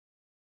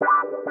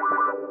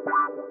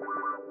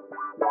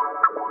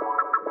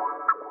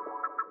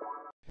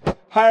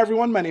Hi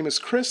everyone, my name is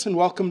Chris and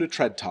welcome to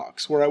Tread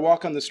Talks, where I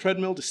walk on this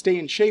treadmill to stay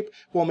in shape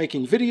while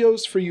making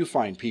videos for you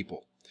fine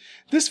people.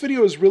 This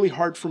video is really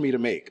hard for me to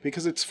make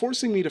because it's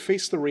forcing me to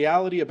face the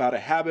reality about a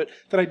habit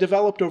that I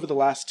developed over the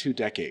last 2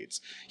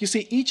 decades. You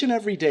see, each and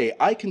every day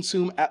I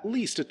consume at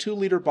least a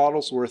 2-liter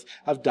bottle's worth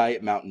of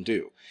Diet Mountain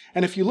Dew.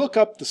 And if you look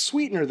up the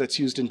sweetener that's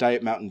used in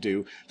Diet Mountain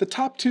Dew, the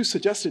top 2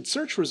 suggested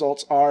search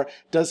results are,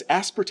 does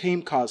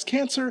aspartame cause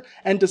cancer,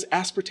 and does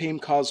aspartame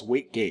cause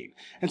weight gain?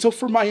 And so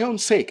for my own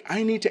sake,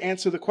 I need to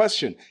answer the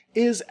question,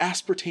 is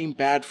aspartame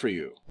bad for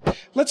you?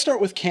 Let's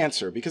start with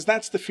cancer, because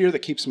that's the fear that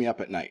keeps me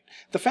up at night.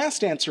 The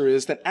fast answer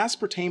is that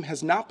aspartame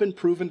has not been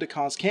proven to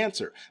cause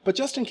cancer, but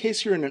just in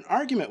case you're in an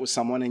argument with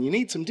someone and you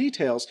need some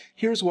details,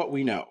 here's what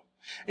we know.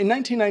 In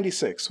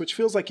 1996, which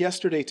feels like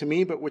yesterday to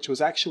me, but which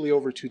was actually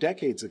over 2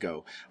 decades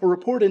ago, a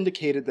report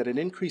indicated that an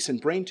increase in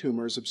brain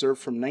tumors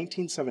observed from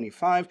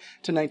 1975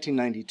 to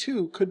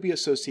 1992 could be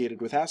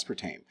associated with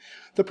aspartame.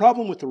 The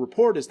problem with the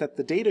report is that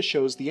the data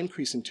shows the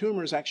increase in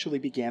tumors actually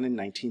began in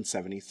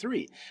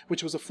 1973,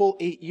 which was a full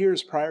 8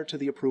 years prior to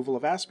the approval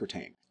of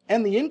aspartame.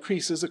 And the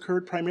increases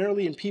occurred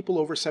primarily in people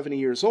over 70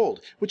 years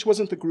old, which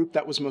wasn't the group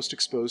that was most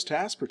exposed to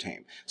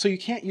aspartame. So you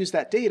can't use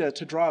that data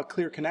to draw a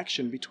clear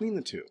connection between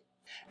the two.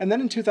 And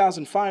then in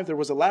 2005, there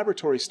was a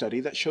laboratory study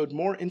that showed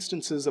more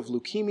instances of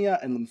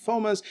leukemia and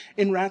lymphomas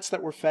in rats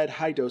that were fed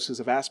high doses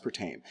of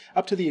aspartame,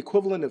 up to the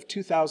equivalent of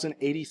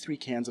 2,083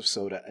 cans of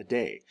soda a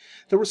day.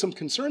 There were some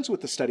concerns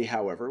with the study,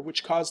 however,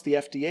 which caused the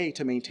FDA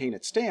to maintain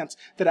its stance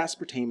that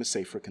aspartame is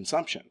safe for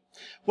consumption.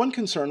 One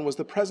concern was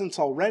the presence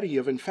already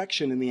of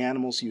infection in the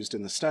animals used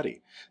in the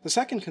study. The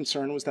second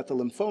concern was that the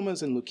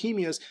lymphomas and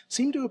leukemias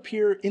seemed to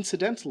appear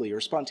incidentally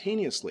or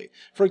spontaneously.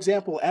 For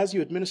example, as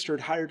you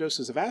administered higher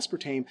doses of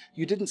aspartame,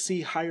 you didn't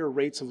see higher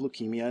rates of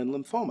leukemia and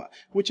lymphoma,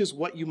 which is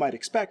what you might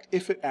expect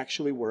if it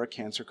actually were a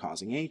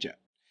cancer-causing agent.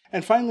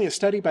 And finally, a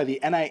study by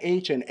the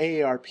NIH and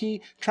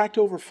AARP tracked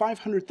over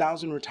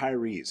 500,000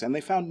 retirees, and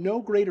they found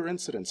no greater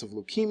incidence of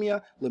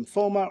leukemia,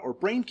 lymphoma, or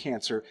brain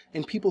cancer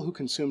in people who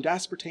consumed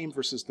aspartame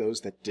versus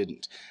those that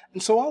didn't.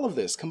 And so all of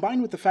this,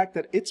 combined with the fact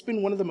that it's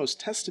been one of the most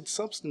tested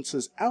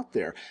substances out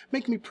there,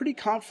 make me pretty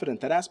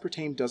confident that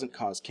aspartame doesn't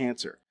cause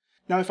cancer.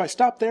 Now, if I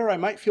stop there, I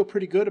might feel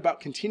pretty good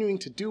about continuing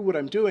to do what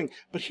I'm doing,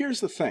 but here's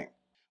the thing.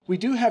 We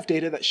do have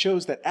data that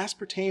shows that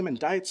aspartame and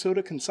diet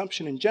soda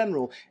consumption in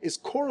general is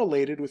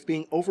correlated with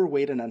being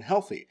overweight and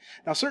unhealthy.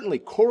 Now certainly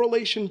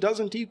correlation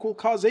doesn't equal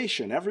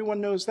causation, everyone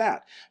knows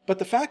that. But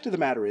the fact of the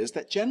matter is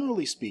that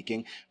generally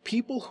speaking,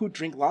 people who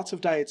drink lots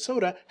of diet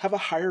soda have a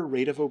higher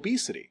rate of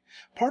obesity.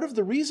 Part of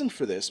the reason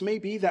for this may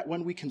be that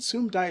when we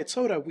consume diet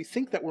soda, we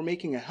think that we're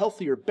making a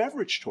healthier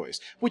beverage choice,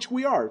 which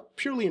we are,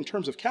 purely in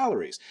terms of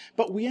calories,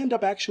 but we end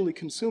up actually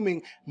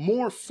consuming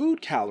more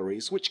food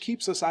calories, which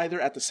keeps us either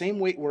at the same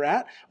weight we're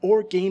at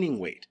or gaining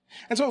weight.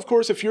 And so of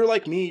course, if you're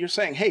like me, you're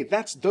saying, hey,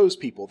 that's those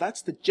people,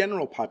 that's the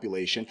general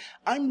population.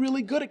 I'm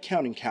really good at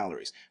counting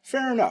calories.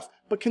 Fair enough,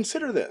 but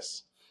consider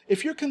this.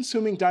 If you're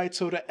consuming diet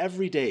soda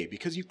every day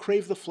because you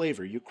crave the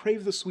flavor, you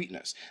crave the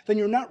sweetness, then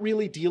you're not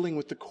really dealing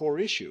with the core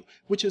issue,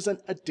 which is an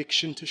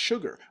addiction to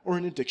sugar or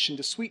an addiction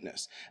to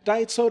sweetness.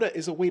 Diet soda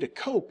is a way to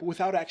cope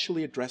without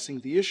actually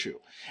addressing the issue.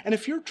 And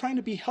if you're trying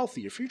to be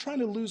healthy, if you're trying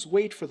to lose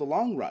weight for the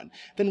long run,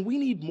 then we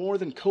need more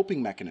than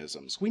coping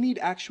mechanisms. We need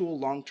actual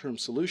long-term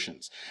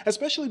solutions,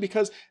 especially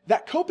because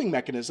that coping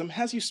mechanism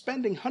has you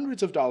spending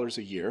hundreds of dollars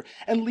a year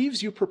and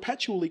leaves you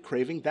perpetually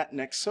craving that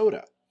next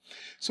soda.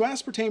 So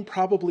aspartame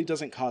probably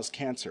doesn't cause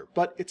cancer,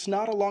 but it's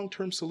not a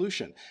long-term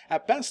solution.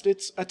 At best,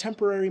 it's a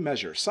temporary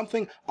measure,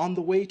 something on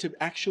the way to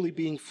actually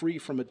being free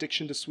from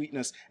addiction to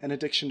sweetness and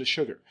addiction to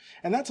sugar.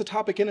 And that's a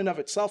topic in and of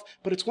itself,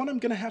 but it's one I'm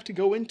going to have to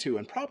go into,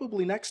 and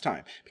probably next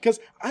time, because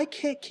I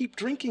can't keep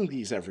drinking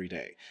these every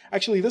day.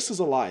 Actually, this is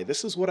a lie.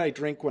 This is what I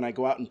drink when I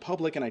go out in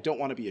public and I don't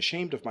want to be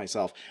ashamed of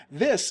myself.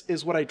 This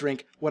is what I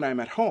drink when I'm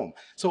at home.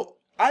 So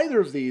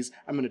either of these,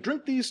 I'm going to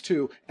drink these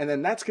two, and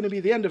then that's going to be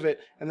the end of it,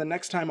 and the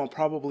next time I'll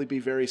probably be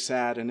very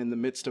sad and in the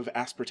midst of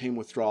aspartame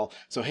withdrawal,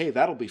 so hey,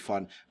 that'll be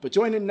fun. But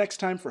join in next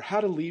time for how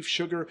to leave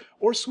sugar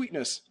or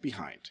sweetness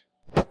behind.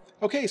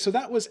 Okay, so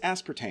that was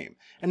aspartame.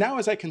 And now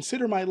as I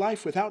consider my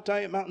life without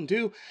Diet Mountain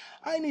Dew,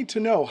 I need to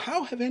know,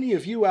 how have any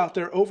of you out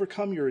there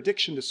overcome your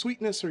addiction to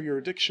sweetness or your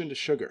addiction to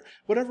sugar?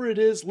 Whatever it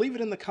is, leave it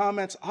in the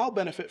comments. I'll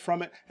benefit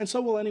from it, and so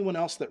will anyone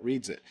else that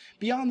reads it.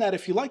 Beyond that,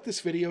 if you like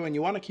this video and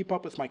you want to keep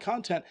up with my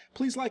content,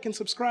 please like and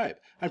subscribe.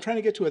 I'm trying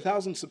to get to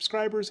 1,000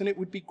 subscribers, and it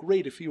would be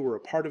great if you were a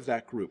part of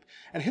that group.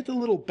 And hit the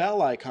little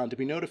bell icon to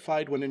be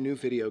notified when a new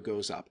video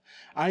goes up.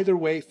 Either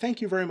way, thank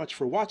you very much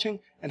for watching,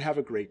 and have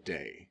a great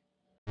day.